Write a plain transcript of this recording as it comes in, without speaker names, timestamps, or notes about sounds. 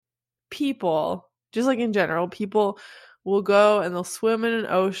people, just like in general, people will go and they'll swim in an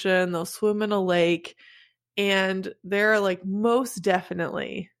ocean, they'll swim in a lake, and there are like most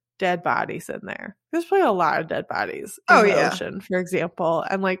definitely dead bodies in there. There's probably a lot of dead bodies in the ocean, for example,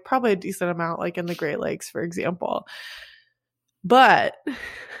 and like probably a decent amount like in the Great Lakes, for example. But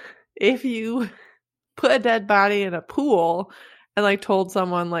if you put a dead body in a pool and like told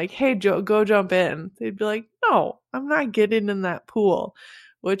someone like, hey, Joe, go jump in, they'd be like, no, I'm not getting in that pool,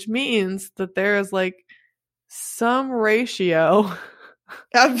 which means that there is like some ratio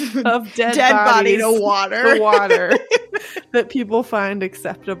of dead body to water, that people find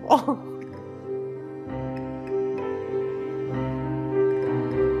acceptable.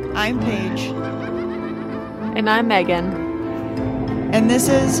 I'm Paige. And I'm Megan. And this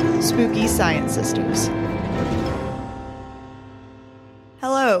is Spooky Science Sisters.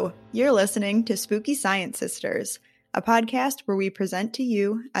 Hello, you're listening to Spooky Science Sisters, a podcast where we present to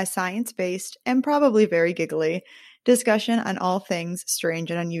you a science-based and probably very giggly discussion on all things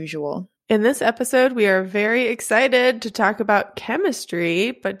strange and unusual. In this episode, we are very excited to talk about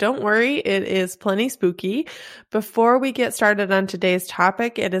chemistry, but don't worry, it is plenty spooky. Before we get started on today's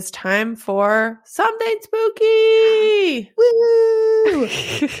topic, it is time for Something Spooky! Woo!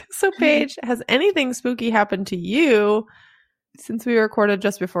 So, Paige, has anything spooky happened to you since we recorded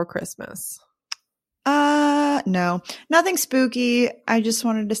just before Christmas? No, nothing spooky. I just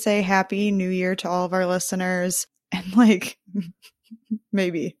wanted to say Happy New Year to all of our listeners. And like,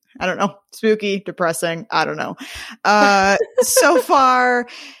 maybe, I don't know, spooky, depressing, I don't know. So far,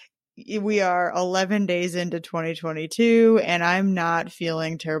 we are 11 days into 2022, and I'm not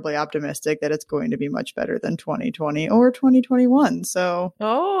feeling terribly optimistic that it's going to be much better than 2020 or 2021. So,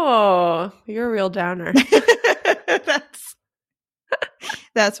 oh, you're a real downer.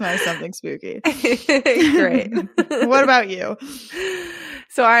 That's my something spooky. Great. What about you?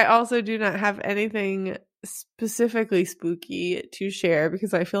 So I also do not have anything specifically spooky to share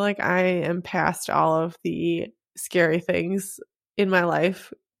because I feel like I am past all of the scary things in my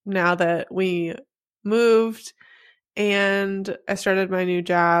life now that we moved and I started my new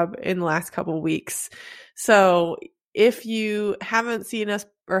job in the last couple of weeks. So if you haven't seen us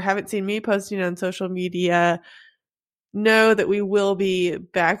or haven't seen me posting on social media, know that we will be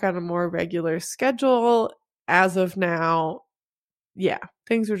back on a more regular schedule. As of now, yeah,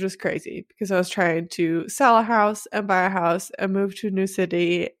 things were just crazy because I was trying to sell a house and buy a house and move to a new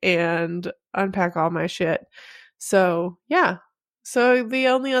city and unpack all my shit. So, yeah. So the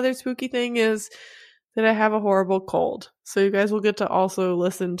only other spooky thing is that I have a horrible cold. So you guys will get to also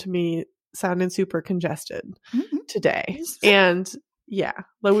listen to me sounding super congested today. And yeah,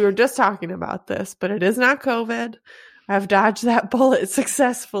 like we were just talking about this, but it is not COVID. I've dodged that bullet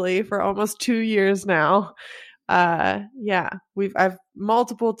successfully for almost 2 years now. Yeah, I've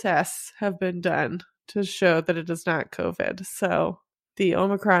multiple tests have been done to show that it is not COVID. So the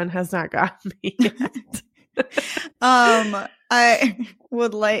Omicron has not gotten me yet. I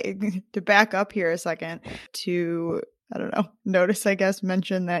would like to back up here a second to, I don't know,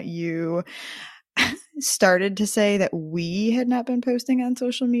 mention that you started to say that we had not been posting on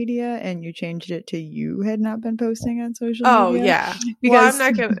social media and you changed it to you had not been posting on social media. Oh, yeah. Because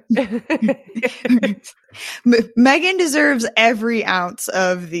I'm not going to. Megan deserves every ounce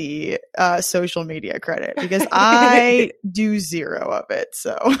of the social media credit because I do zero of it.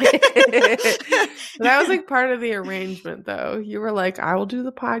 So that was like part of the arrangement, though. You were like, I will do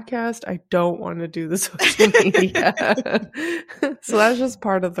the podcast. I don't want to do the social media. So that's just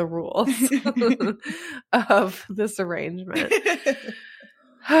part of the rules of this arrangement.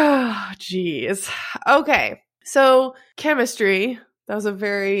 Oh, geez. Okay. So chemistry, that was a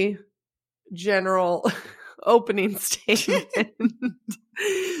very general opening statement.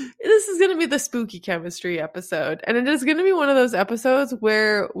 This is going to be the spooky chemistry episode. And it is going to be one of those episodes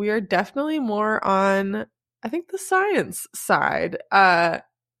where we are definitely more on, I think, the science side. Not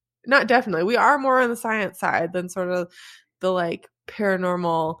definitely. We are more on the science side than sort of the like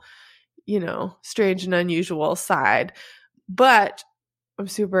paranormal, strange and unusual side. But I'm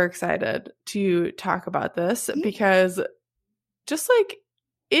super excited to talk about this because just like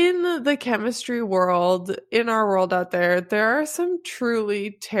in the chemistry world, in our world out there, there are some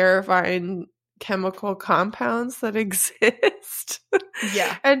truly terrifying chemical compounds that exist.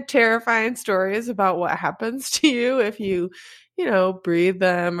 Yeah. And terrifying stories about what happens to you if you breathe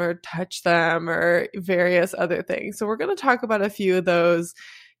them or touch them or various other things. So we're going to talk about a few of those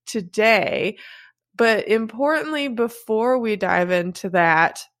today. But importantly, before we dive into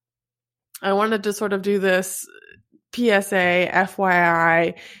that, I wanted to sort of do this PSA,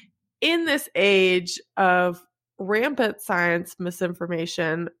 FYI, in this age of rampant science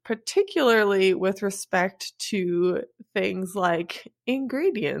misinformation, particularly with respect to things like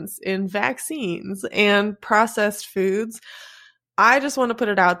ingredients in vaccines and processed foods. I just want to put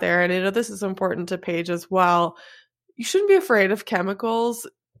it out there, and I know this is important to Paige as well. You shouldn't be afraid of chemicals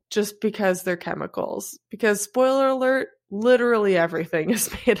just because they're chemicals. Because, spoiler alert, literally everything is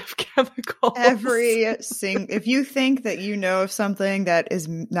made of chemicals. If you think that you know of something that is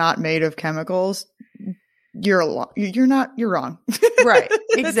not made of chemicals, you're wrong. Right.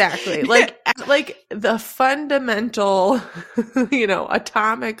 Exactly. Like the fundamental,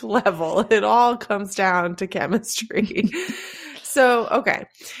 atomic level, it all comes down to chemistry. So, okay.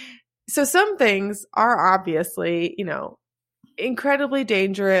 So some things are obviously, incredibly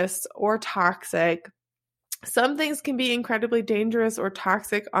dangerous or toxic. Some things can be incredibly dangerous or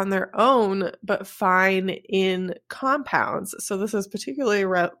toxic on their own, but fine in compounds. So this is particularly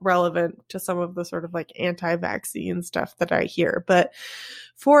relevant to some of the sort of like anti-vaccine stuff that I hear. But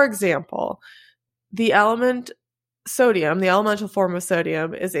for example, the element sodium, the elemental form of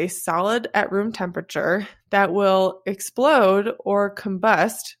sodium, is a solid at room temperature that will explode or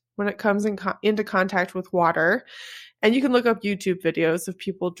combust when it comes into contact with water. And you can look up YouTube videos of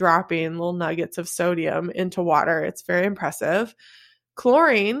people dropping little nuggets of sodium into water. It's very impressive.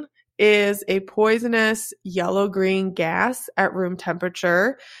 Chlorine is a poisonous yellow-green gas at room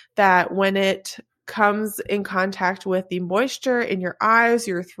temperature that when it comes in contact with the moisture in your eyes,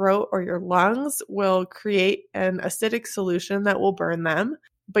 your throat, or your lungs will create an acidic solution that will burn them.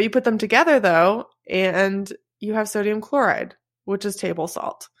 But you put them together though, and you have sodium chloride, which is table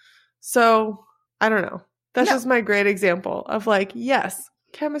salt. So I don't know. That's just my great example of like, yes,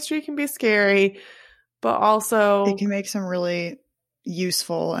 chemistry can be scary, but also it can make some really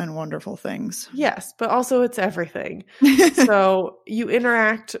useful and wonderful things. Yes, but also it's everything. So you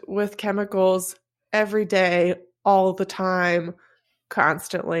interact with chemicals every day, all the time,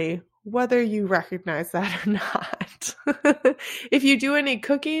 constantly, whether you recognize that or not. If you do any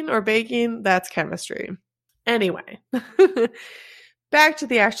cooking or baking, that's chemistry. Anyway. Back to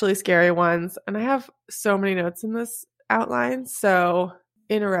the actually scary ones. And I have so many notes in this outline, so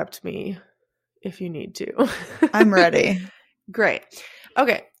interrupt me if you need to. I'm ready. Great.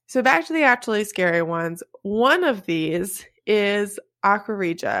 Okay, so back to the actually scary ones. One of these is aqua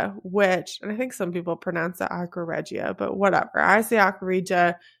regia, which, and I think some people pronounce it aqua regia, but whatever. I say aqua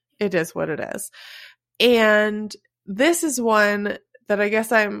regia. It is what it is. And this is one that I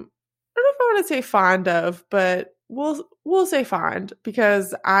guess I don't know if I want to say fond of, but we'll say fond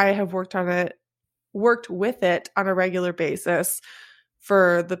because I have worked with it on a regular basis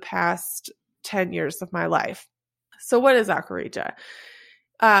for the past 10 years of my life. So what is aqua regia?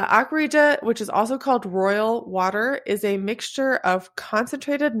 Aqua regia, which is also called royal water, is a mixture of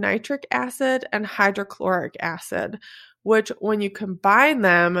concentrated nitric acid and hydrochloric acid, which when you combine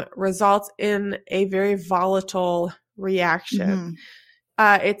them results in a very volatile reaction.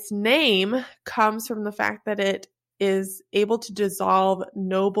 Mm-hmm. Its name comes from the fact that it is able to dissolve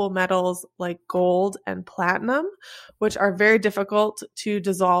noble metals like gold and platinum, which are very difficult to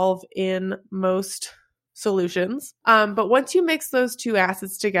dissolve in most solutions. But once you mix those two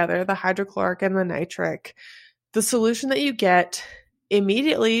acids together, the hydrochloric and the nitric, the solution that you get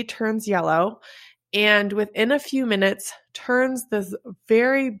immediately turns yellow and within a few minutes turns this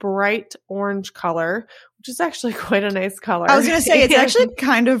very bright orange color, which is actually quite a nice color. I was going to say, it's actually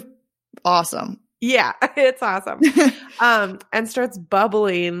kind of awesome. Yeah, it's awesome. And starts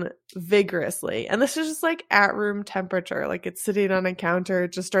bubbling vigorously. And this is just like at room temperature. Like it's sitting on a counter,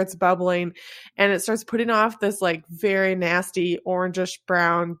 it just starts bubbling and it starts putting off this like very nasty orangish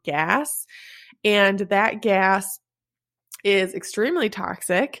brown gas. And that gas is extremely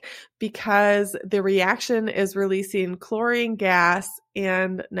toxic because the reaction is releasing chlorine gas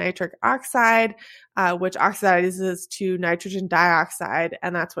and nitric oxide, which oxidizes to nitrogen dioxide,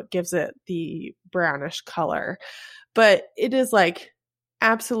 and that's what gives it the brownish color. But it is like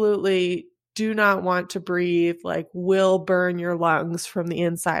absolutely do not want to breathe, like will burn your lungs from the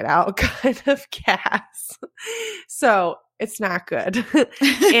inside out kind of gas. So it's not good.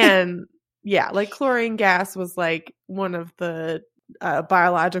 And yeah, like chlorine gas was like one of the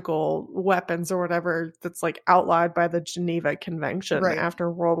biological weapons or whatever that's like outlawed by the Geneva Convention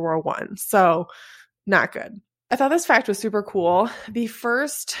after World War I. So not good. I thought this fact was super cool. The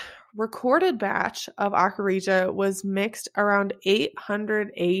first recorded batch of aqua regia was mixed around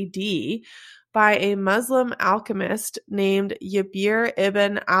 800 AD by a Muslim alchemist named Jabir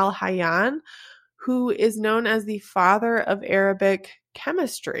ibn al-Hayyan, who is known as the father of Arabic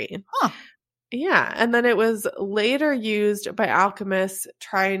chemistry. Huh. Yeah. And then it was later used by alchemists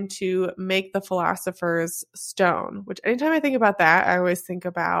trying to make the Philosopher's Stone, which anytime I think about that, I always think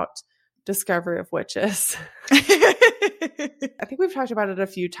about Discovery of Witches. I think we've talked about it a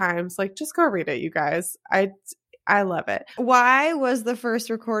few times. Like, just go read it, you guys. I love it. Why was the first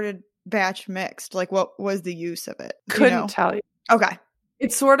recorded batch mixed? Like, what was the use of it? Do you Couldn't know? tell you. Okay.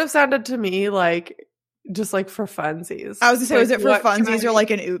 It sort of sounded to me like just like for funsies. I was gonna say, like, was it for what can funsies I- or like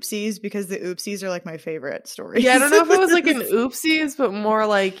an oopsies? Because the oopsies are like my favorite stories. Yeah, I don't know if it was like an oopsies, but more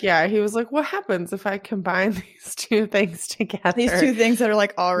like, yeah, he was like, what happens if I combine these two things together? These two things that are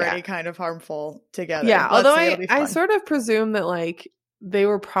like already kind of harmful together. Yeah, Let's although see, it'll be I fun. sort of presume that like they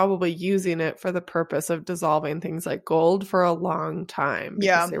were probably using it for the purpose of dissolving things like gold for a long time. Because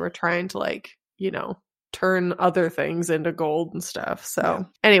Yeah. they were trying to like, turn other things into gold and stuff. So Yeah.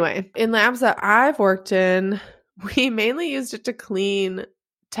 anyway, in labs that I've worked in, we mainly used it to clean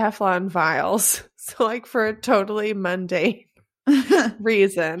Teflon vials. So like for a totally mundane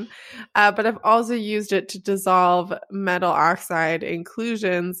reason. But I've also used it to dissolve metal oxide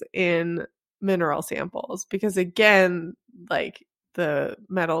inclusions in mineral samples because again, like some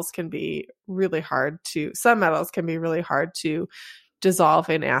metals can be really hard to dissolve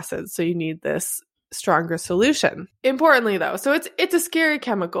in acids. So you need this stronger solution. Importantly though, so it's a scary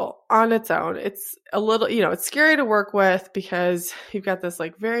chemical on its own. It's a little, it's scary to work with because you've got this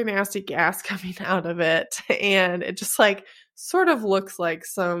like very nasty gas coming out of it and it just like sort of looks like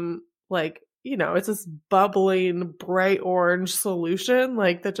some like, it's this bubbling bright orange solution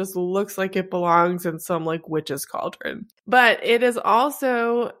like that just looks like it belongs in some like witch's cauldron. But it is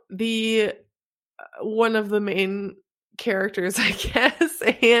also the one of the main characters, I guess,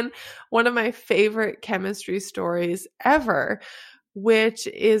 and one of my favorite chemistry stories ever, which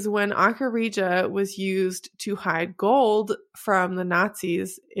is when acer regia was used to hide gold from the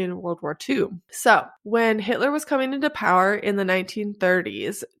Nazis in World War II. So when Hitler was coming into power in the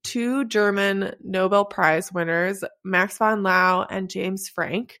 1930s, two German Nobel Prize winners, Max von Laue and James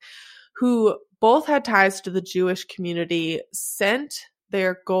Frank, who both had ties to the Jewish community, sent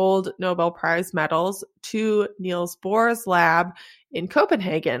their gold Nobel Prize medals to Niels Bohr's lab in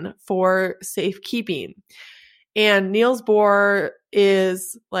Copenhagen for safekeeping. And Niels Bohr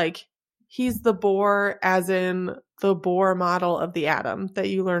is like, he's the Bohr as in the Bohr model of the atom that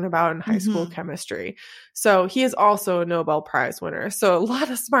you learn about in high school chemistry. So he is also a Nobel Prize winner. So a lot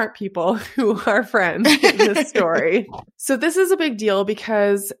of smart people who are friends in this story. So this is a big deal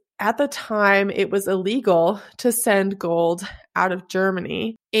because at the time, it was illegal to send gold out of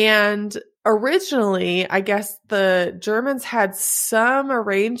Germany. And originally, I guess the Germans had some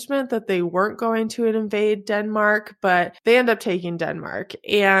arrangement that they weren't going to invade Denmark, but they end up taking Denmark.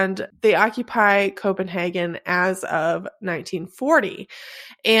 And they occupy Copenhagen as of 1940.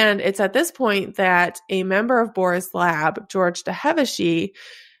 And it's at this point that a member of Bohr's lab, George de Hevesy,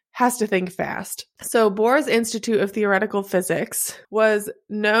 has to think fast. So Bohr's Institute of Theoretical Physics was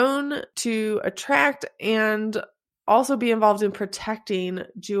known to attract and also be involved in protecting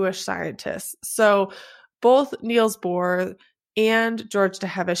Jewish scientists. So both Niels Bohr and George de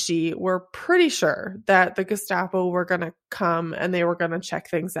Hevesy were pretty sure that the Gestapo were going to come and they were going to check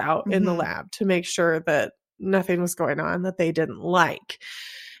things out in the lab to make sure that nothing was going on that they didn't like.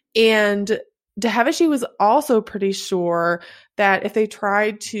 And de Hevesy was also pretty sure that if they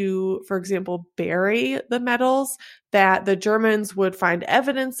tried to, for example, bury the metals, that the Germans would find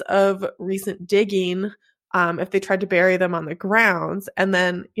evidence of recent digging if they tried to bury them on the grounds. And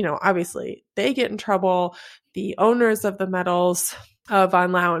then, obviously they get in trouble. The owners of the metals,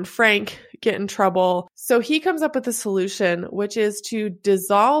 von Laue and Frank, get in trouble. So he comes up with a solution, which is to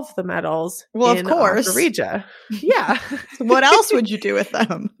dissolve the metals in of course. acer regia. Yeah. What else would you do with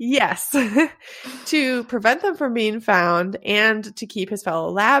them? Yes. To prevent them from being found and to keep his fellow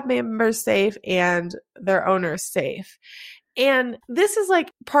lab members safe and their owners safe. And this is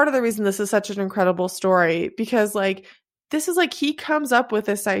like part of the reason this is such an incredible story because like this is like he comes up with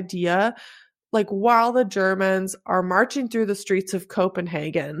this idea like while the Germans are marching through the streets of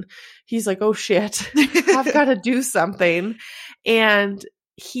Copenhagen. He's like, oh shit, I've got to do something. And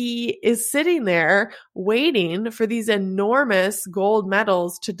he is sitting there waiting for these enormous gold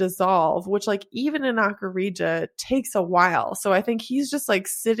medals to dissolve, which like even in acer regia takes a while. So I think he's just like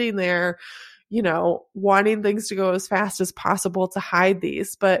sitting there, wanting things to go as fast as possible to hide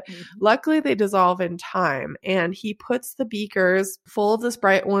these. But luckily they dissolve in time. And he puts the beakers full of this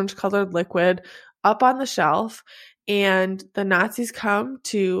bright orange colored liquid up on the shelf. And the Nazis come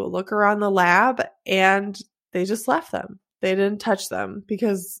to look around the lab and they just left them. They didn't touch them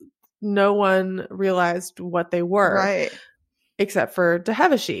because no one realized what they were. Right. Except for de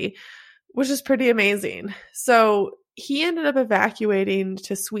Hevesy. which is pretty amazing. So he ended up evacuating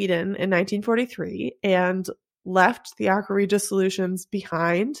to Sweden in 1943 and left the Aqua Regia solutions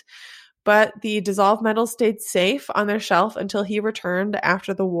behind, but the dissolved metals stayed safe on their shelf until he returned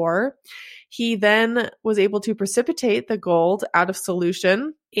after the war. He then was able to precipitate the gold out of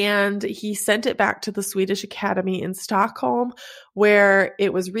solution, and he sent it back to the Swedish Academy in Stockholm, where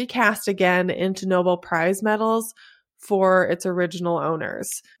it was recast again into Nobel Prize metals for its original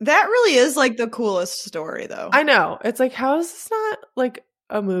owners. That really is like the coolest story, though. I know. It's like, how is this not like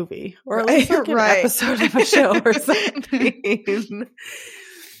a movie or at least like an episode of a show or something?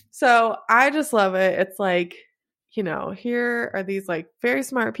 So I just love it. It's like, you know, here are these like very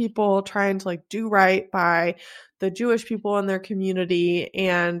smart people trying to like do right by the Jewish people in their community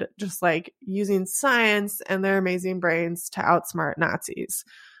and just like using science and their amazing brains to outsmart Nazis.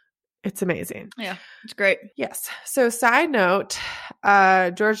 It's amazing. Yeah, it's great. Yes. So side note,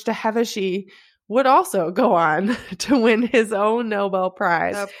 George de Hevesy would also go on to win his own Nobel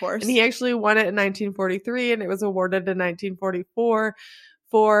Prize. Of course. And he actually won it in 1943, and it was awarded in 1944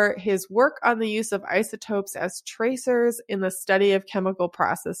 for his work on the use of isotopes as tracers in the study of chemical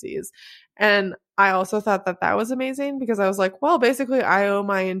processes. And I also thought that that was amazing because I was like, well, basically I owe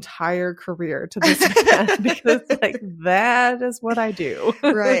my entire career to this man because like that is what I do.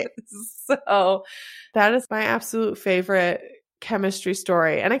 Right. So that is my absolute favorite chemistry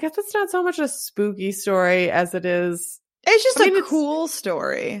story. And I guess it's not so much a spooky story as it is. It's just a cool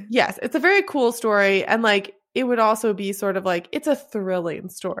story. Yes. It's a very cool story. And like, it would also be sort of like, it's a thrilling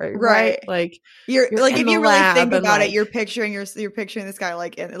story, right? Like you're like, if you really think about like, it, you're picturing this guy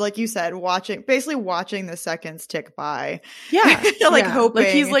like you said, watching the seconds tick by. Yeah. Like hoping.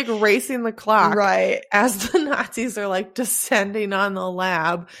 Like he's like racing the clock. Right. As the Nazis are like descending on the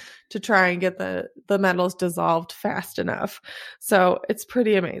lab to try and get the metals dissolved fast enough. So it's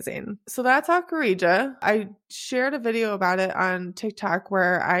pretty amazing. So that's Aqua Regia. I shared a video about it on TikTok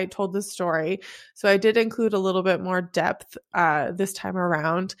where I told this story. So I did include a little bit more depth this time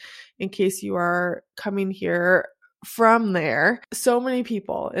around in case you are coming here from there. So many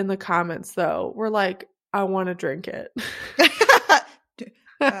people in the comments though were like, I want to drink it.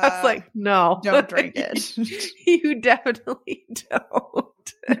 I was like, no. Don't drink it. You definitely don't.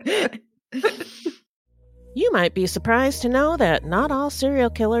 You might be surprised to know that not all serial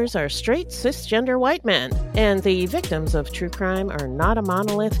killers are straight cisgender white men, and the victims of true crime are not a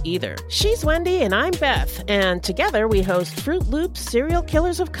monolith either. She's Wendy and I'm Beth, and together we host Fruit Loops Serial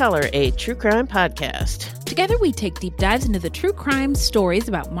Killers of Color, a true crime podcast. Together we take deep dives into the true crime stories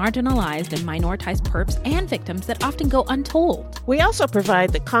about marginalized and minoritized perps and victims that often go untold. We also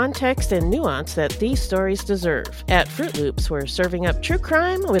provide the context and nuance that these stories deserve. At Fruit Loops, we're serving up true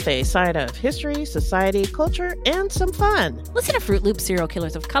crime with a side of history, society, culture, and some fun. Listen to Fruit Loops Serial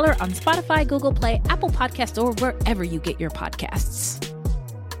Killers of Color on Spotify, Google Play, Apple Podcasts, or wherever you get your podcasts.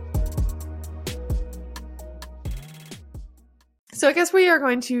 So I guess we are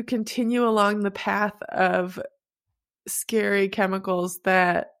going to continue along the path of scary chemicals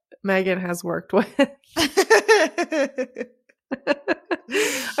that Megan has worked with.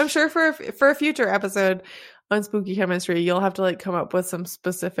 I'm sure for a future episode on spooky chemistry, you'll have to like come up with some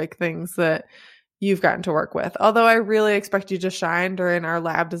specific things that you've gotten to work with. Although I really expect you to shine during our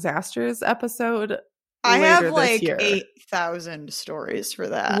lab disasters episode. I have like 8,000 stories for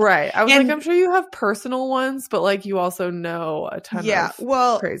that. Right. I was like, I'm sure you have personal ones, but like you also know a ton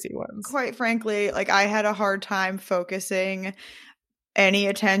of crazy ones. Quite frankly, like I had a hard time focusing any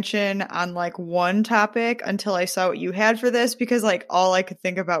attention on like one topic until I saw what you had for this, because like all I could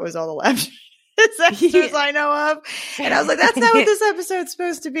think about was all the lab disasters I know of. And I was like, that's not what this episode's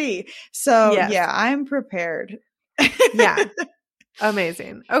supposed to be. So yeah, I'm prepared. Yeah.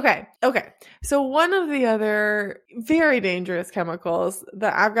 Amazing. Okay. So one of the other very dangerous chemicals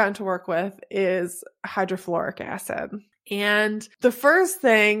that I've gotten to work with is hydrofluoric acid. And the first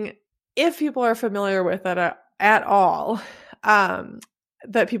thing, if people are familiar with it at all,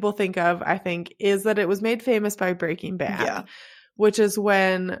 that people think of, I think, is that it was made famous by Breaking Bad, which is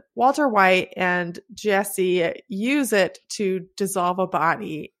when Walter White and Jesse use it to dissolve a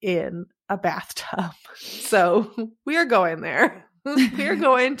body in a bathtub. So we are going there. We're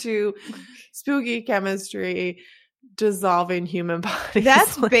going to spooky chemistry dissolving human bodies.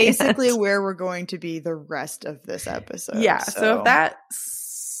 That's basically where we're going to be the rest of this episode. Yeah. So if that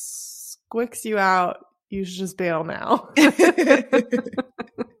squicks you out, you should just bail now.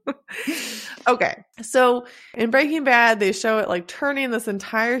 Okay. So in Breaking Bad, they show it like turning this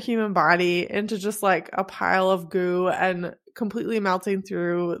entire human body into just like a pile of goo and completely melting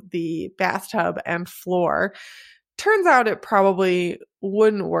through the bathtub and floor. Turns out it probably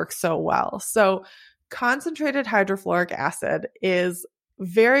wouldn't work so well. So concentrated hydrofluoric acid is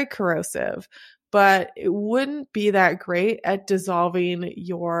very corrosive, but it wouldn't be that great at dissolving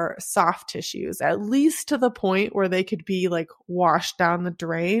your soft tissues, at least to the point where they could be like washed down the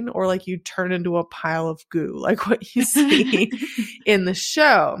drain or like you turn into a pile of goo, like what you see in the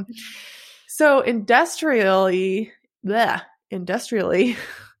show. So industrially,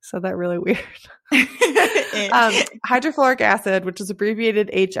 said that really weird. Hydrofluoric acid, which is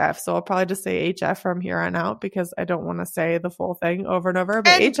abbreviated HF. So I'll probably just say HF from here on out because I don't want to say the full thing over and over,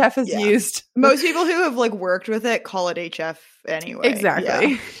 but HF is used. Most people who have like worked with it call it HF anyway.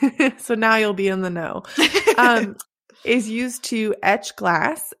 Exactly. Yeah. So now you'll be in the know. Is used to etch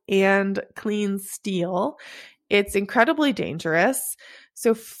glass and clean steel. It's incredibly dangerous.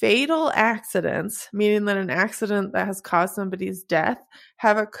 So fatal accidents, meaning that an accident that has caused somebody's death,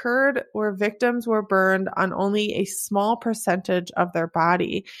 have occurred where victims were burned on only a small percentage of their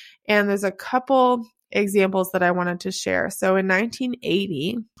body. And there's a couple examples that I wanted to share. So in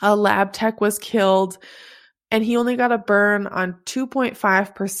 1980, a lab tech was killed and he only got a burn on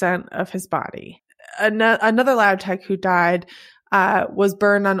 2.5% of his body. Another lab tech who died was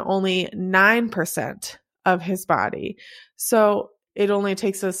burned on only 9% of his body. So it only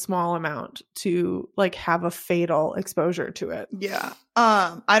takes a small amount to like have a fatal exposure to it. Yeah.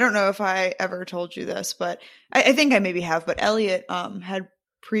 I don't know if I ever told you this, but I think I maybe have, but Elliot had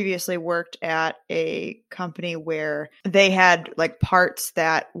previously worked at a company where they had like parts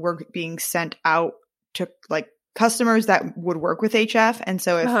that were being sent out to like customers that would work with HF. And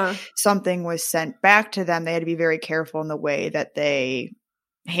so if something was sent back to them, they had to be very careful in the way that they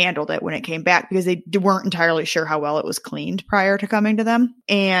handled it when it came back because they weren't entirely sure how well it was cleaned prior to coming to them.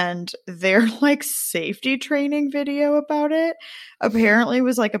 And their like safety training video about it apparently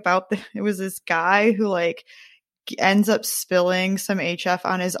was like it was this guy who like ends up spilling some HF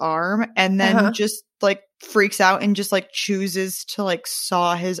on his arm and then just like freaks out and just like chooses to like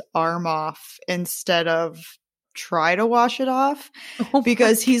saw his arm off instead of try to wash it off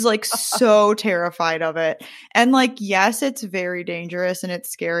because he's like so terrified of it. And like, yes, it's very dangerous and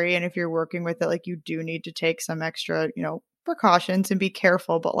it's scary. And if you're working with it, like you do need to take some extra, precautions and be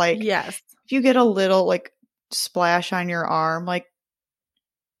careful. But like, yes, if you get a little like splash on your arm, like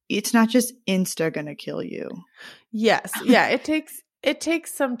it's not just insta gonna kill you. Yes. Yeah. It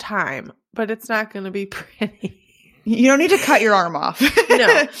takes some time, but it's not going to be pretty. You don't need to cut your arm off.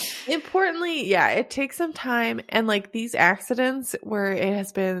 No. Importantly, yeah, it takes some time. And like these accidents where it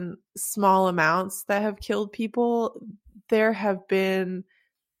has been small amounts that have killed people, there have been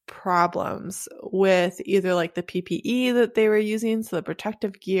problems with either like the PPE that they were using, so the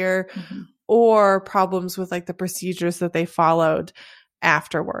protective gear, or problems with like the procedures that they followed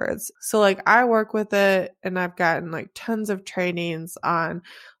afterwards. So like I work with it and I've gotten like tons of trainings on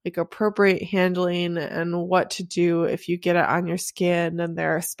like appropriate handling and what to do if you get it on your skin, and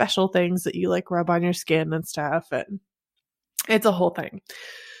there are special things that you like rub on your skin and stuff, and it's a whole thing.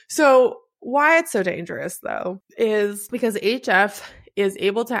 So why it's so dangerous though is because HF is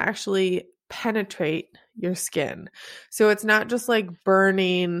able to actually penetrate your skin. So it's not just like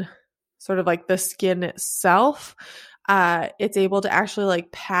burning sort of like the skin itself. It's able to actually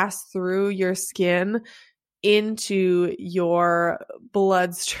like pass through your skin into your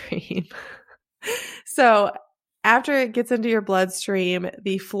bloodstream. So after it gets into your bloodstream,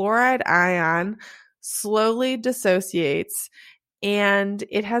 the fluoride ion slowly dissociates, and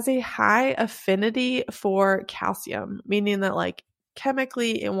it has a high affinity for calcium, meaning that like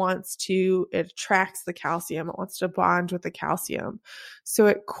chemically it attracts the calcium. It wants to bond with the calcium. So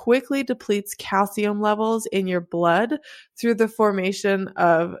it quickly depletes calcium levels in your blood through the formation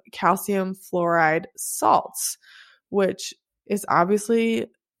of calcium fluoride salts, which is obviously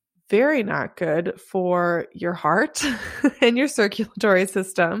very not good for your heart and your circulatory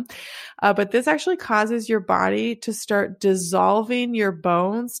system. But this actually causes your body to start dissolving your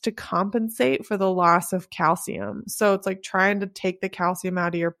bones to compensate for the loss of calcium. So it's like trying to take the calcium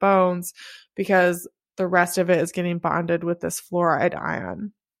out of your bones because the rest of it is getting bonded with this fluoride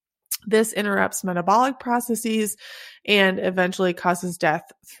ion. This interrupts metabolic processes and eventually causes death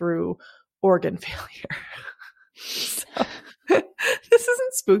through organ failure. So this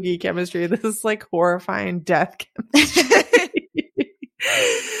isn't spooky chemistry. This is like horrifying death chemistry.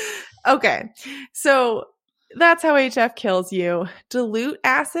 Okay. So that's how HF kills you. Dilute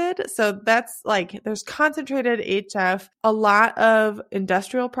acid. So that's like there's concentrated HF. A lot of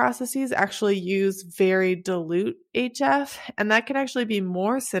industrial processes actually use very dilute HF. And that can actually be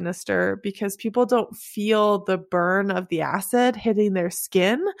more sinister because people don't feel the burn of the acid hitting their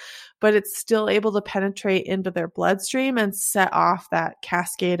skin, but it's still able to penetrate into their bloodstream and set off that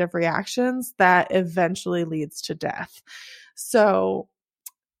cascade of reactions that eventually leads to death. So,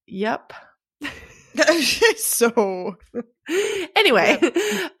 yep. So anyway,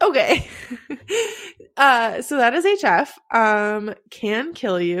 okay. So that is HF. Can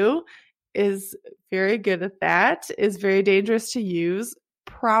kill you, is very good at that, is very dangerous to use.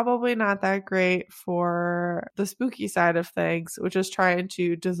 Probably not that great for the spooky side of things, which is trying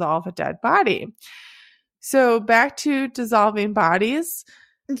to dissolve a dead body. So back to dissolving bodies,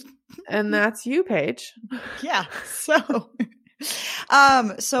 and that's you, Paige. yeah. So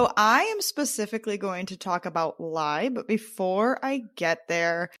I am specifically going to talk about lye, but before I get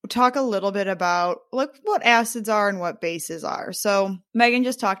there, we'll talk a little bit about like what acids are and what bases are. So Megan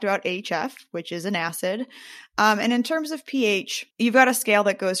just talked about HF, which is an acid. And in terms of pH, you've got a scale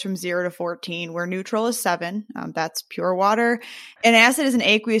that goes from 0 to 14, where neutral is 7. That's pure water. An acid is an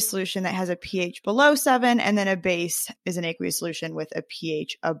aqueous solution that has a pH below 7, and then a base is an aqueous solution with a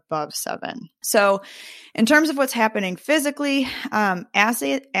pH above 7. So in terms of what's happening physically,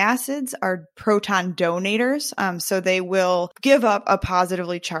 acids are proton donators. So they will give up a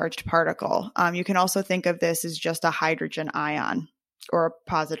positively charged particle. You can also think of this as just a hydrogen ion, or a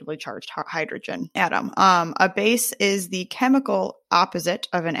positively charged hydrogen atom. A base is the chemical opposite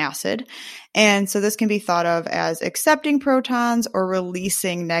of an acid. And so this can be thought of as accepting protons or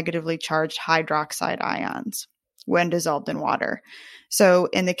releasing negatively charged hydroxide ions when dissolved in water. So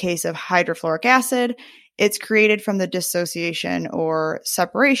in the case of hydrofluoric acid, it's created from the dissociation or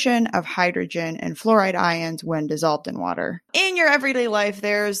separation of hydrogen and fluoride ions when dissolved in water. In your everyday life,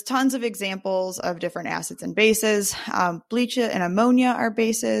 there's tons of examples of different acids and bases. Bleach and ammonia are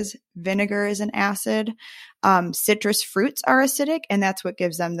bases. Vinegar is an acid. Citrus fruits are acidic, and that's what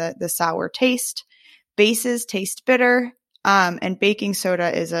gives them the sour taste. Bases taste bitter, and baking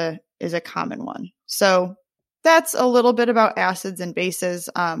soda is a common one. So that's a little bit about acids and bases.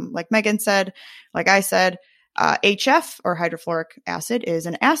 Like Megan said, like I said, HF or hydrofluoric acid is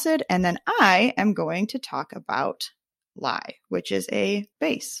an acid. And then I am going to talk about lye, which is a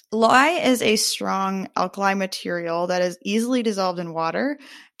base. Lye is a strong alkali material that is easily dissolved in water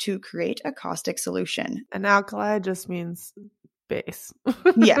to create a caustic solution. And alkali just means base.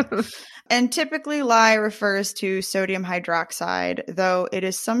 Yeah. And typically lye refers to sodium hydroxide, though it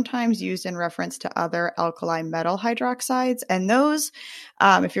is sometimes used in reference to other alkali metal hydroxides. And those,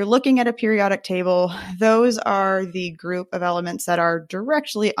 if you're looking at a periodic table, those are the group of elements that are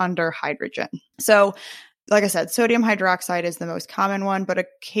directly under hydrogen. So like I said, sodium hydroxide is the most common one, but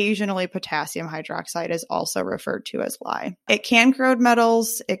occasionally potassium hydroxide is also referred to as lye. It can corrode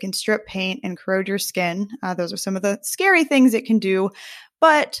metals, it can strip paint and corrode your skin. Those are some of the scary things it can do,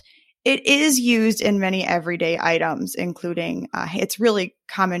 but it is used in many everyday items, including it's really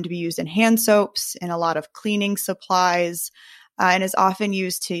common to be used in hand soaps, in a lot of cleaning supplies, and is often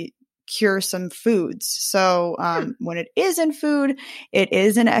used to cure some foods. So when it is in food, it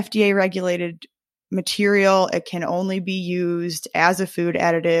is an FDA regulated material. It can only be used as a food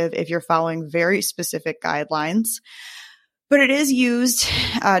additive if you're following very specific guidelines. But it is used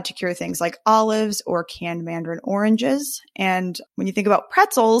to cure things like olives or canned mandarin oranges. And when you think about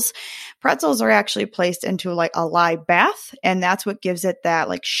pretzels are actually placed into like a lye bath. And that's what gives it that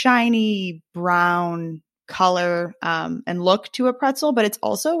like shiny brown color and look to a pretzel. But it's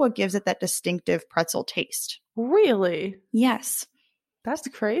also what gives it that distinctive pretzel taste. Really? Yes. That's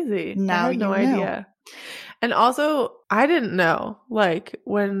crazy. Now I had no idea. And also, I didn't know, like,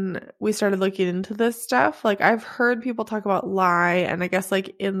 when we started looking into this stuff, like, I've heard people talk about lye, and I guess,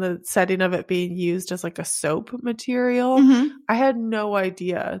 like, in the setting of it being used as, like, a soap material, I had no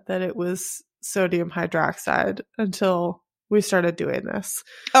idea that it was sodium hydroxide until we started doing this.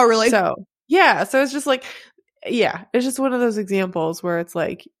 Oh, really? So, yeah. So it's just like, yeah, it's just one of those examples where it's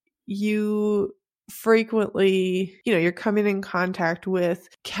like, you frequently, you're coming in contact with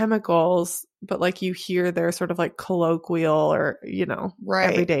chemicals, but like you hear their sort of like colloquial or, right,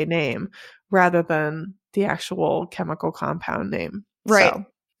 everyday name rather than the actual chemical compound name. Right.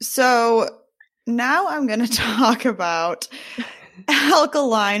 So now I'm going to talk about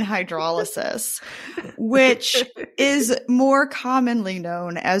alkaline hydrolysis, which is more commonly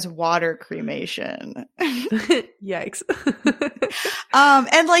known as water cremation. Yikes.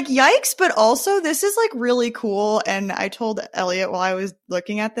 And like, yikes, but also this is like really cool. And I told Elliot while I was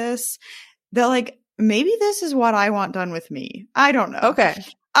looking at this that like maybe this is what I want done with me. I don't know. Okay.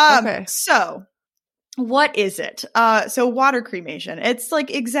 So what is it? So water cremation. It's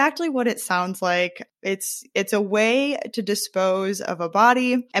like exactly what it sounds like. It's a way to dispose of a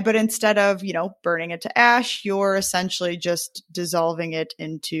body, but instead of, burning it to ash, you're essentially just dissolving it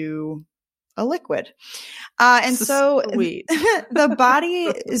into a liquid. And so the body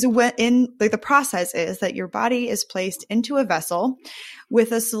is the process is that your body is placed into a vessel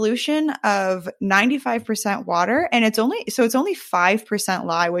with a solution of 95% water, and it's only 5%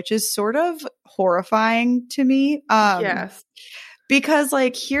 lye, which is sort of horrifying to me. Yes. Because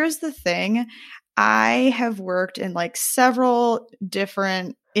here's the thing. I have worked in several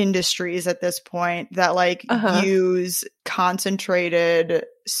different industries at this point that use concentrated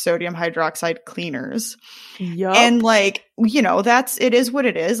sodium hydroxide cleaners. Yep. And it is what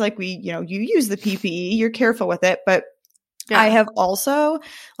it is. You use the PPE, you're careful with it, but I have also,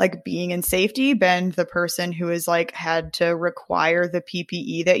 being in safety, been the person who has had to require the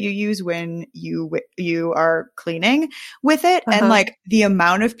PPE that you use when you are cleaning with it. And the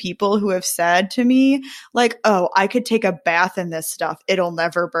amount of people who have said to me, oh, I could take a bath in this stuff. It'll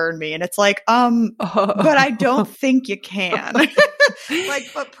never burn me. And it's but I don't think you can.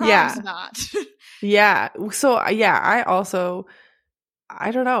 But probably not. Yeah. So I also,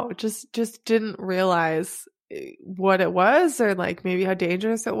 I don't know, just didn't realize what it was or maybe how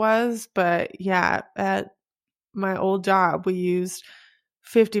dangerous it was. But at my old job, we used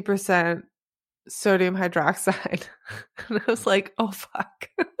 50% sodium hydroxide. And I was like, oh, fuck.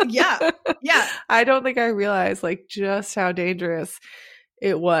 Yeah. I don't think I realized just how dangerous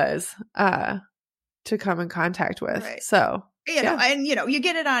it was to come in contact with. Right. So and you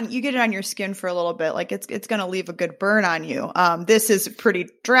get it on your skin for a little bit. It's going to leave a good burn on you. This is pretty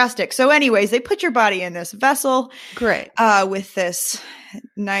drastic. So anyways, they put your body in this vessel. Great. With this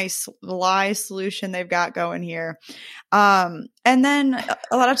nice lye solution they've got going here. And then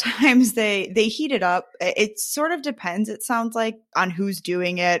a lot of times they heat it up. It sort of depends, it sounds like, on who's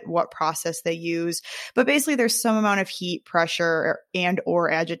doing it, what process they use. But basically there's some amount of heat, pressure, and or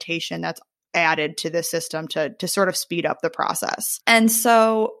agitation that's added to the system to sort of speed up the process. And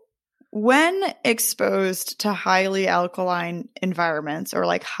so when exposed to highly alkaline environments or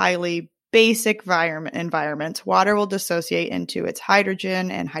highly basic environments, water will dissociate into its hydrogen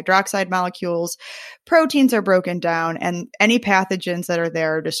and hydroxide molecules. Proteins are broken down and any pathogens that are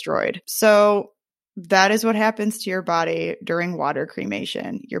there are destroyed. So that is what happens to your body during water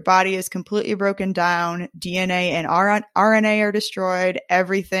cremation. Your body is completely broken down. DNA and RNA are destroyed.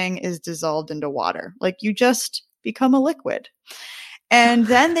 Everything is dissolved into water. You just become a liquid. And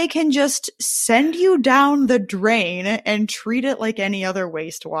then they can just send you down the drain and treat it like any other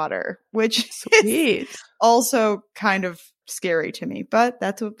wastewater, which is also kind of scary to me, but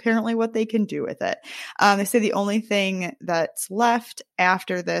that's apparently what they can do with it. They say the only thing that's left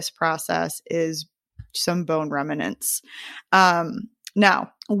after this process is some bone remnants.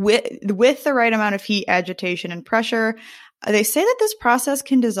 Now, with the right amount of heat, agitation, and pressure, they say that this process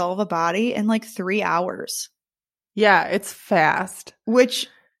can dissolve a body in 3 hours. Yeah, it's fast. Which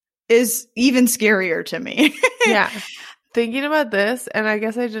is even scarier to me. Yeah. Thinking about this, and I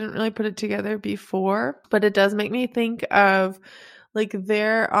guess I didn't really put it together before, but it does make me think of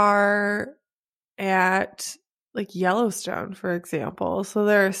there are at Yellowstone, for example. So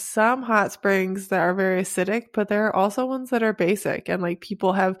there are some hot springs that are very acidic, but there are also ones that are basic, and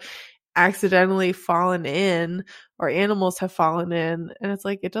people have accidentally fallen in or animals have fallen in, and it's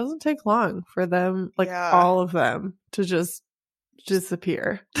it doesn't take long for them, all of them to just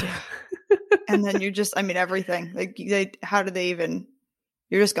disappear. And then you're just, everything. How do they even,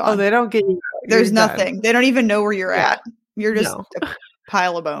 you're just gone. Oh, they don't get you. There's nothing. Done. They don't even know where you're at. You're just a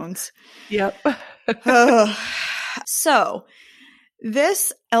pile of bones. Yep. So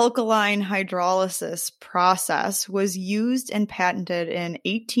this alkaline hydrolysis process was used and patented in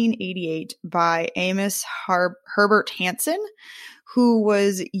 1888 by Amos Herbert Hansen, who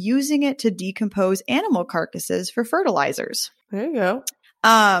was using it to decompose animal carcasses for fertilizers. There you go.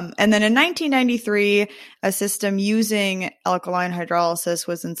 And then in 1993, a system using alkaline hydrolysis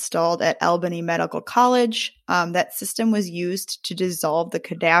was installed at Albany Medical College. That system was used to dissolve the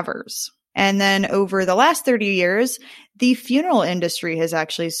cadavers. And then over the last 30 years, the funeral industry has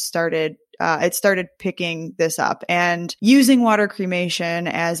actually started picking this up and using water cremation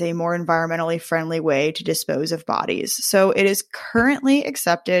as a more environmentally friendly way to dispose of bodies. So it is currently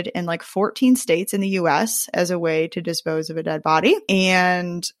accepted in 14 states in the US as a way to dispose of a dead body.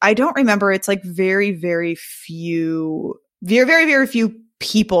 And I don't remember, it's very, very few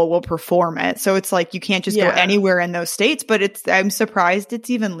people will perform it. So it's you can't just go anywhere in those states, but I'm surprised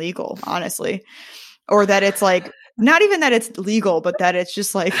it's even legal, honestly. or that it's like, not even that it's legal, but that it's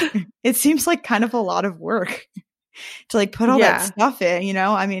just like, it seems like kind of a lot of work to like put all that stuff in, you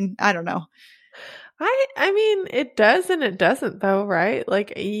know? I mean, I don't know. I mean, it does and it doesn't though, right?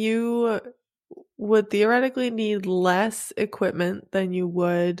 Like you would theoretically need less equipment than you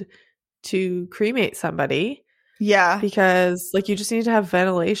would to cremate somebody. Yeah. Because like you just need to have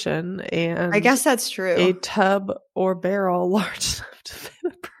ventilation and I guess that's true. A tub or barrel large enough to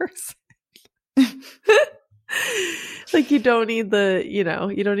fit a person. Like you don't need you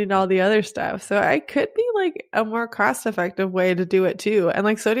don't need all the other stuff. So it could be like a more cost-effective way to do it too. And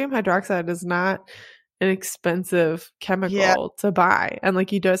like sodium hydroxide is not an expensive chemical to buy. And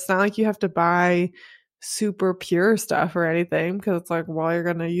like it's not like you have to buy super pure stuff or anything because it's like, well, you're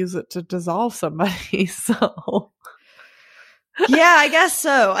going to use it to dissolve somebody. So yeah, I guess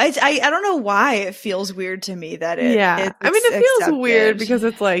so. I don't know why it feels weird to me that it. Yeah, I mean, it feels weird because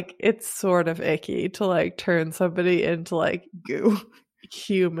it's like it's sort of icky to like turn somebody into like goo,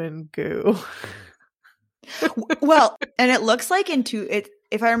 human goo. Well, and it looks like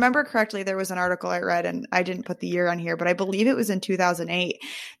if I remember correctly, there was an article I read, and I didn't put the year on here, but I believe it was in 2008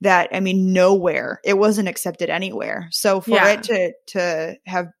 that, I mean, nowhere, it wasn't accepted anywhere. So for it to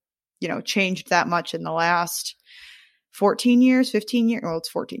have, changed that much in the last 15 years, well, it's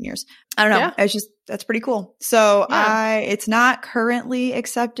 14 years. I don't know. Yeah. It's just, that's pretty cool. So it's not currently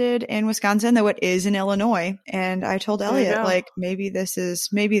accepted in Wisconsin, though it is in Illinois. And I told Elliot, like, maybe this is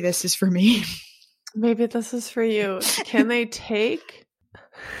for me. Maybe this is for you. Can they take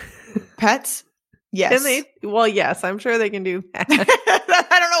pets? Yes. Can they? Well, yes, I'm sure they can do that. I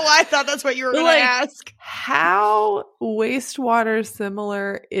don't know why I thought that's what you were going to ask. How wastewater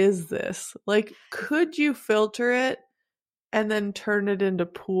similar is this? Like, could you filter it and then turn it into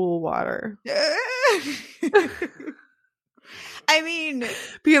pool water? I mean,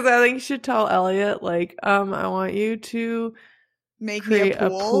 because I think you should tell Elliot, like, I want you to create a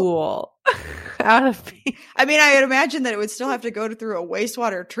pool out of me. I mean, I would imagine that it would still have to go through a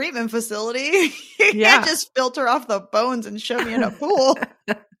wastewater treatment facility. You can't just filter off the bones and shove me in a pool.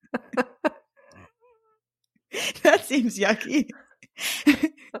 That seems yucky.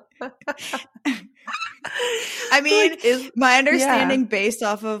 I mean, my understanding based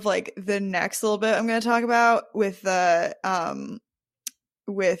off of like the next little bit I'm going to talk about with the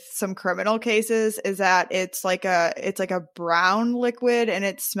with some criminal cases is that it's like a brown liquid and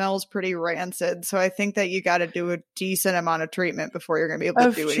it smells pretty rancid. So I think that you got to do a decent amount of treatment before you're going to be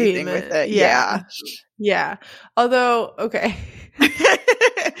able to do anything with it. Yeah. Although, okay.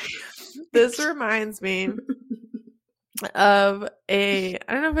 This reminds me of I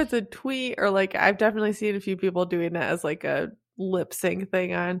don't know if it's a tweet or like I've definitely seen a few people doing it as like a lip sync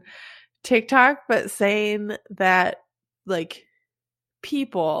thing on TikTok, but saying that like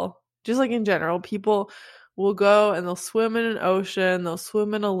people, just like in general, people will go and they'll swim in an ocean, they'll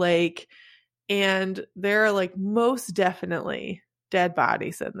swim in a lake, and there are like most definitely dead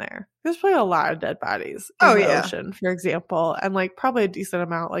bodies in there. There's probably a lot of dead bodies in the ocean, for example, and like probably a decent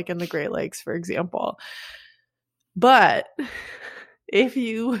amount like in the Great Lakes, for example. But if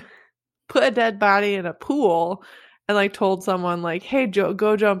you put a dead body in a pool and like told someone like, hey,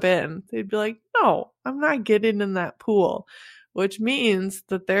 go jump in, they'd be like, no, I'm not getting in that pool. Which means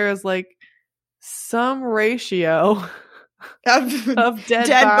that there is like some ratio of dead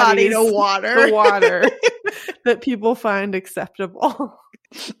body to water that people find acceptable.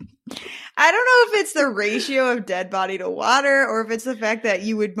 I don't know if it's the ratio of dead body to water or if it's the fact that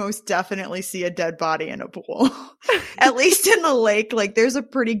you would most definitely see a dead body in a pool. At least in the lake, like there's a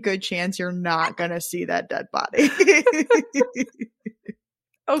pretty good chance you're not going to see that dead body.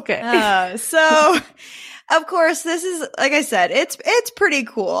 Okay. So of course, this is, like I said, it's pretty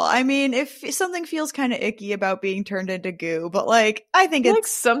cool. I mean, if something feels kind of icky about being turned into goo, but like, I think it's like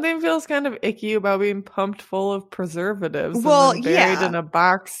something feels kind of icky about being pumped full of preservatives and then buried in a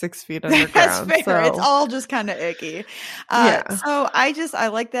box 6 feet underground. That's fair. So. It's all just kind of icky. So I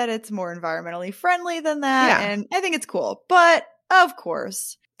like that it's more environmentally friendly than that. And I think it's cool. But of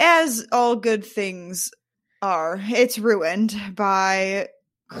course, as all good things are, it's ruined by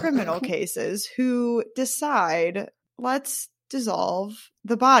criminal cases who decide, let's dissolve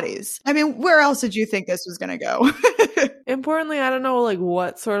the bodies. I mean, where else did you think this was going to go? Importantly, I don't know like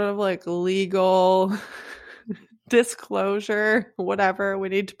what sort of like legal disclosure, whatever we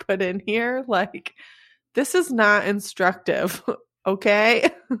need to put in here. Like, this is not instructive Okay.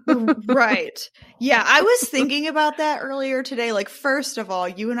 Right. Yeah, I was thinking about that earlier today. Like, first of all,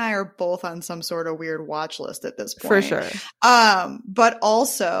 you and I are both on some sort of weird watch list at this point. For sure. But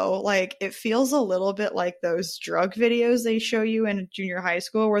also, like, it feels a little bit like those drug videos they show you in junior high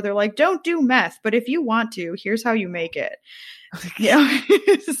school where they're like, don't do meth, but if you want to, here's how you make it. Yeah.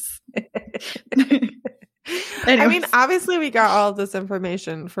 I mean, obviously we got all of this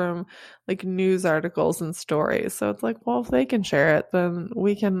information from like news articles and stories. So it's like, well, if they can share it, then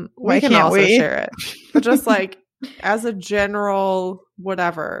we can also share it. But just like as a general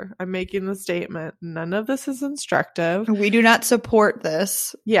whatever, I'm making the statement, none of this is instructive. We do not support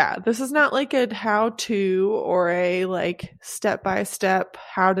this. Yeah, this is not like a how-to or a like step-by-step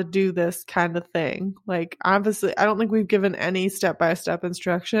how to do this kind of thing. Like obviously, I don't think we've given any step-by-step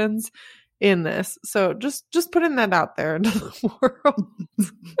instructions in this. So just putting that out there into the world.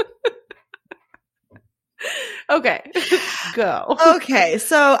 Okay, go. Okay,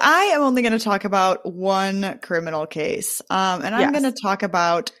 so I am only going to talk about one criminal case. And I'm going to talk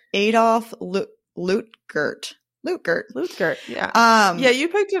about Adolf Lutgert. Lutgert, yeah. Yeah, you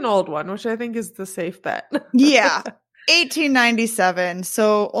picked an old one, which I think is the safe bet. Yeah. 1897.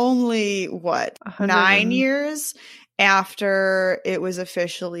 So only 9 years after it was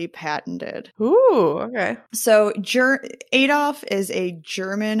officially patented. Ooh, okay. So Adolf is a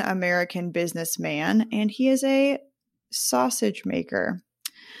German-American businessman, and he is a sausage maker.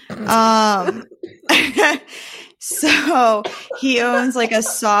 So he owns like a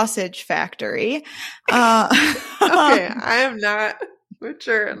sausage factory. Okay, I am not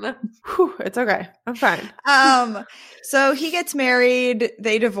mature enough. Whew, it's okay. I'm fine. So he gets married,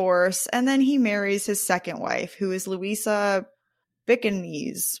 they divorce, and then he marries his second wife, who is Louisa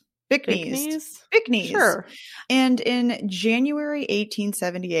Bicknese. Sure. And in January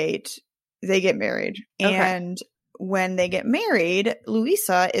 1878, they get married. Okay. And when they get married,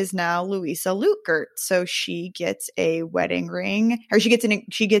 Louisa is now Louisa Lutgert. So she gets a wedding ring, or she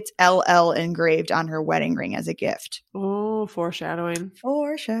gets LL engraved on her wedding ring as a gift. Oh, foreshadowing. So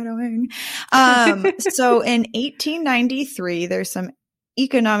in 1893, there's some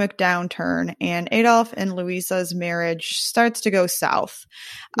economic downturn, and Adolf and Louisa's marriage starts to go south.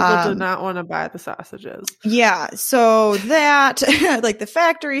 People did not want to buy the sausages. Yeah, so that like the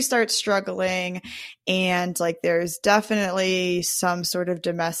factory starts struggling, and like there's definitely some sort of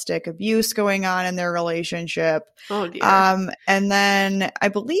domestic abuse going on in their relationship. Oh dear. And then I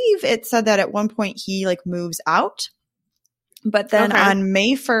believe it said that at one point he like moves out, but then on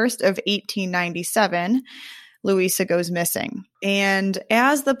May 1st of 1897, Louisa goes missing. And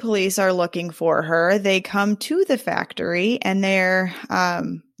as the police are looking for her, they come to the factory, and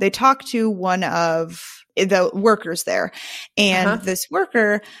they talk to one of the workers there. And this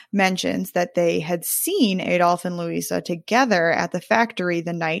worker mentions that they had seen Adolf and Louisa together at the factory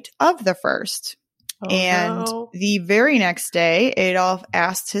the night of the 1st. The very next day, Adolf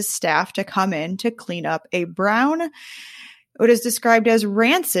asked his staff to come in to clean up a brown, what is described as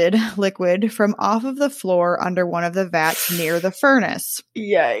rancid liquid from off of the floor under one of the vats near the furnace.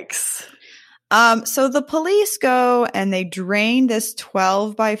 Yikes. So the police go and they drain this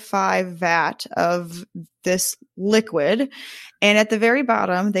 12x5 vat of this liquid. And at the very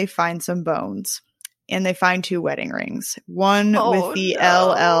bottom, they find some bones. And they find 2 wedding rings. One with the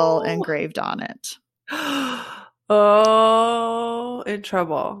LL engraved on it. Oh, in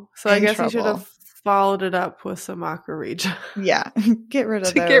trouble. So I guess you should have followed it up with some Aquarija. Yeah. Get rid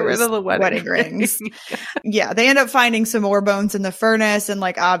of the wedding rings. Yeah. They end up finding some more bones in the furnace, and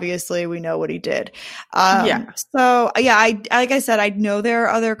like obviously we know what he did. So yeah, like I said, I know there are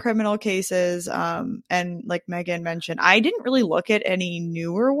other criminal cases. And like Megan mentioned, I didn't really look at any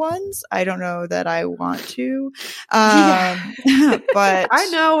newer ones. I don't know that I want to. But I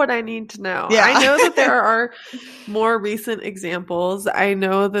know what I need to know. Yeah. I know that there are more recent examples. I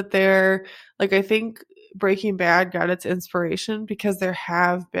know that like, I think Breaking Bad got its inspiration because there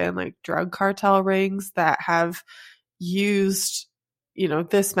have been like drug cartel rings that have used,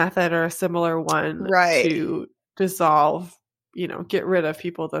 this method or a similar one to dissolve, get rid of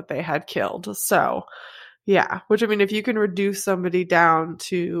people that they had killed. So, yeah, which I mean, if you can reduce somebody down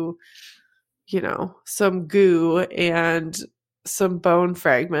to, some goo and some bone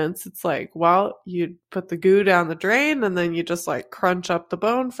fragments, it's like, well, you put the goo down the drain and then you just like crunch up the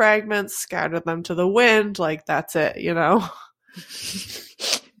bone fragments, scatter them to the wind, like that's it,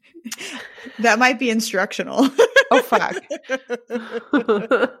 That might be instructional. Oh fuck.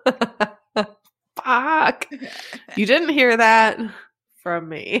 Fuck. You didn't hear that from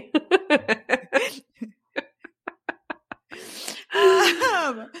me.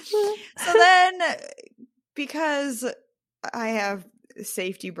 So then, because I have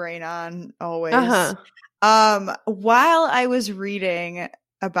safety brain on always. While I was reading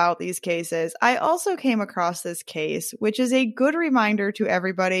about these cases, I also came across this case, which is a good reminder to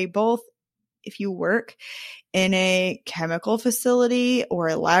everybody, both if you work in a chemical facility or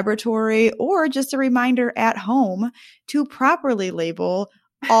a laboratory, or just a reminder at home to properly label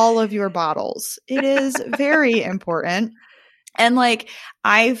all of your bottles. It is very important. And like,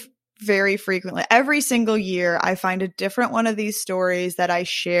 I've very frequently, every single year, I find a different one of these stories that I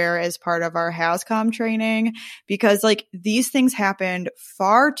share as part of our HAZCOM training, because like these things happened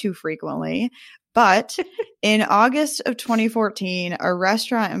far too frequently. But in August of 2014, a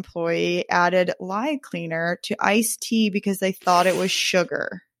restaurant employee added lye cleaner to iced tea because they thought it was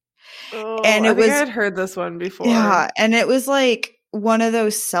sugar. Oh, and I had heard this one before. Yeah, and it was like one of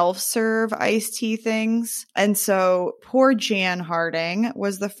those self-serve iced tea things. And so poor Jan Harding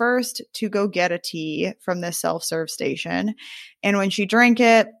was the first to go get a tea from this self-serve station. And when she drank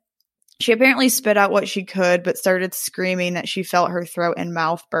it, she apparently spit out what she could, but started screaming that she felt her throat and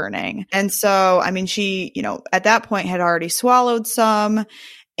mouth burning. And so, I mean, she, at that point had already swallowed some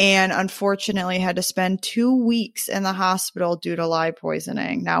and unfortunately had to spend 2 weeks in the hospital due to lye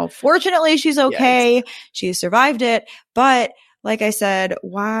poisoning. Now, fortunately, she's okay. Yes. She survived it. But like I said,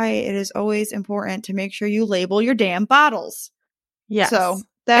 why it is always important to make sure you label your damn bottles. Yes. So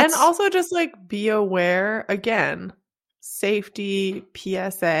and also just like be aware, again, safety,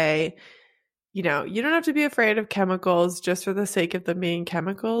 PSA, you don't have to be afraid of chemicals just for the sake of them being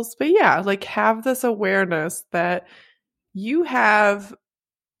chemicals. But yeah, like have this awareness that you have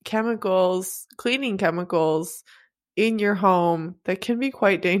chemicals, cleaning chemicals in your home that can be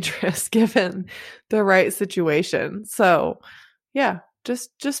quite dangerous given the right situation. So yeah,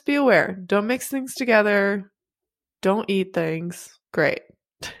 just be aware. Don't mix things together. Don't eat things. Great.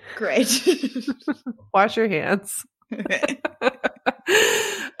 Wash your hands.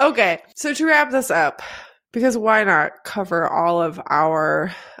 Okay, so to wrap this up, because why not cover all of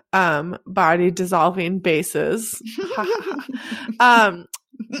our body dissolving bases?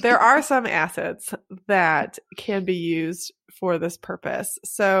 There are some acids that can be used for this purpose.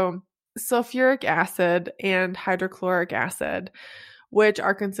 So sulfuric acid and hydrochloric acid, which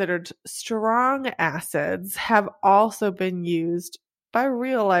are considered strong acids, have also been used by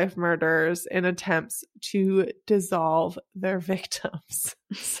real life murderers in attempts to dissolve their victims.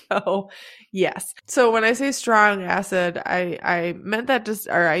 So yes. So when I say strong acid, I meant that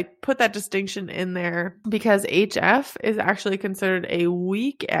I put that distinction in there because HF is actually considered a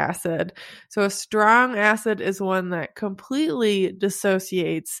weak acid. So a strong acid is one that completely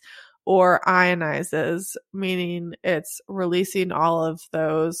dissociates or ionizes, meaning it's releasing all of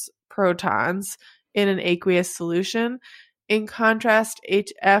those protons in an aqueous solution. In contrast,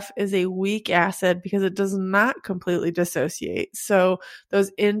 HF is a weak acid because it does not completely dissociate. So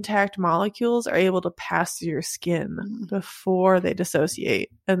those intact molecules are able to pass through your skin before they dissociate,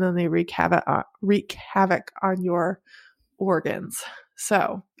 and then they wreak havoc on your organs.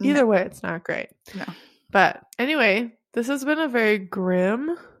 So either way, it's not great. No. But anyway, this has been a very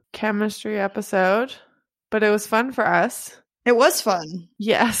grim chemistry episode, but it was fun for us. It was fun.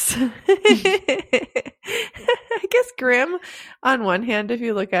 Yes. I guess grim on one hand if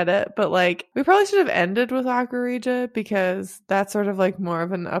you look at it, but like we probably should have ended with Aquarija because that's sort of like more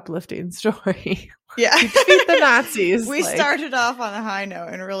of an uplifting story. Yeah. We defeat the Nazis. We started off on a high note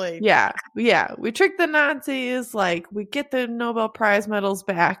and really Yeah. We tricked the Nazis, like we get the Nobel Prize medals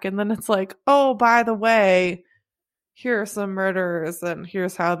back, and then it's like, oh, by the way, here are some murderers and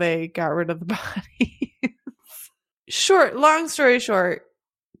here's how they got rid of the bodies. Long story short,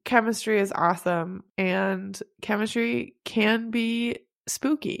 chemistry is awesome and chemistry can be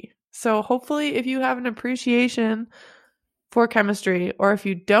spooky. So hopefully if you have an appreciation for chemistry, or if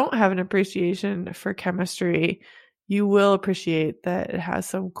you don't have an appreciation for chemistry, you will appreciate that it has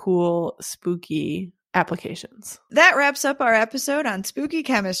some cool, spooky applications. That wraps up our episode on spooky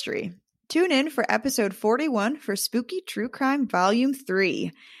chemistry. Tune in for episode 41 for Spooky True Crime Volume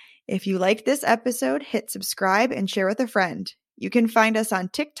 3. If you liked this episode, hit subscribe and share with a friend. You can find us on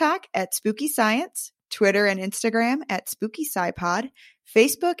TikTok at Spooky Science, Twitter and Instagram at Spooky SciPod,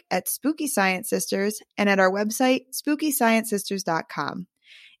 Facebook at Spooky Science Sisters, and at our website, SpookyScienceSisters.com.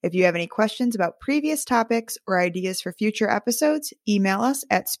 If you have any questions about previous topics or ideas for future episodes, email us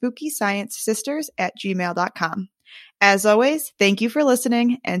at SpookyScienceSisters@gmail.com. As always, thank you for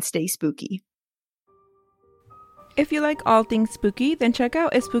listening and stay spooky. If you like all things spooky, then check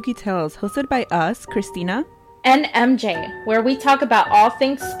out A Spooky Tales, hosted by us, Christina and MJ, where we talk about all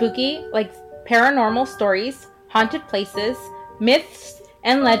things spooky, like paranormal stories, haunted places, myths,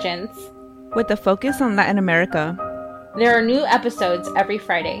 and legends, with a focus on Latin America. There are new episodes every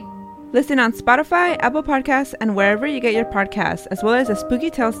Friday. Listen on Spotify, Apple Podcasts, and wherever you get your podcasts, as well as at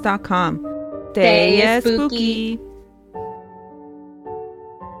spookytales.com. Stay spooky.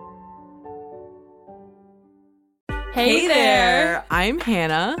 Hey there! I'm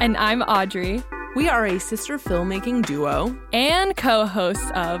Hannah. And I'm Audrey. We are a sister filmmaking duo and co-hosts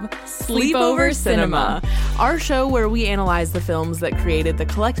of Sleepover Cinema, our show where we analyze the films that created the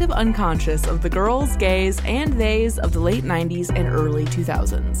collective unconscious of the girls, gays, and theys of the late 90s and early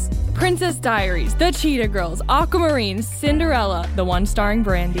 2000s. Princess Diaries, The Cheetah Girls, Aquamarine, Cinderella, the one starring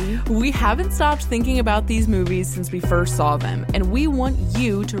Brandy. We haven't stopped thinking about these movies since we first saw them, and we want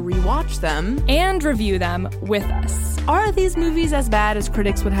you to rewatch them and review them with us. Are these movies as bad as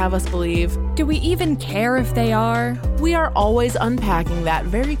critics would have us believe? Do we even care if they are? We are always unpacking that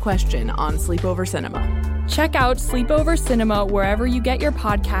very question on Sleepover Cinema. Check out Sleepover Cinema wherever you get your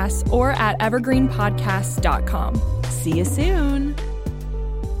podcasts or at evergreenpodcasts.com. See you soon.